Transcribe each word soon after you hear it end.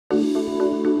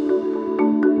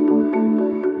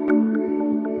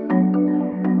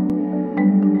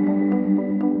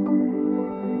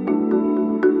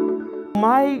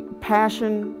My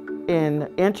passion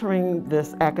in entering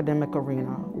this academic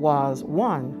arena was,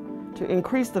 one, to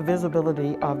increase the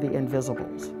visibility of the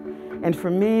invisibles. And for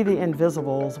me, the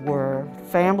invisibles were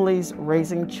families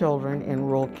raising children in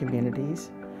rural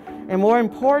communities, and more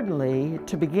importantly,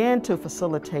 to begin to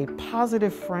facilitate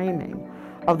positive framing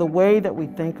of the way that we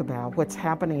think about what's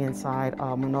happening inside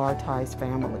minoritized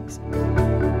families.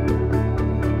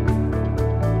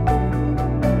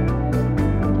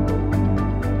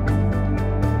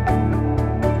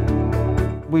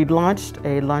 We launched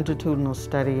a longitudinal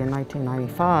study in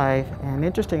 1995, and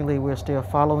interestingly, we're still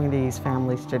following these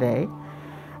families today.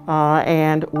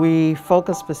 And we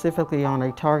focused specifically on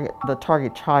the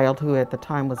target child, who at the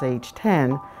time was age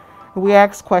 10. We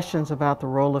asked questions about the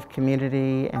role of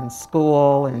community and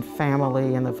school and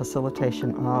family in the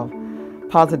facilitation of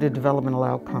positive developmental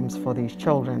outcomes for these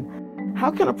children.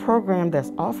 How can a program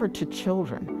that's offered to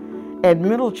children at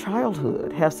middle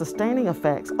childhood have sustaining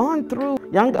effects on through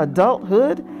young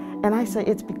adulthood? And I say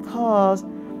it's because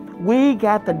we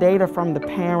got the data from the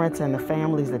parents and the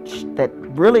families that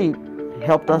really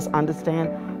helped us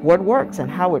understand what works and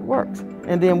how it works.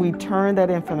 And then we turn that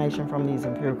information from these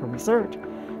empirical research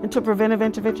into preventive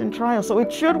intervention trials, so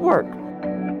it should work.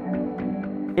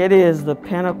 It is the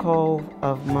pinnacle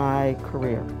of my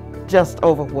career, just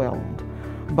overwhelmed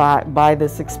by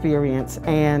this experience,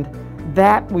 and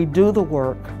that we do the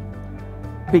work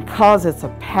because it's a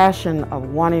passion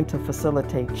of wanting to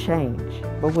facilitate change.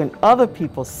 But when other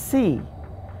people see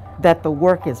that the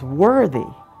work is worthy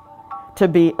to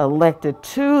be elected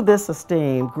to this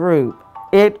esteemed group,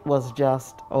 it was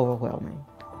just overwhelming.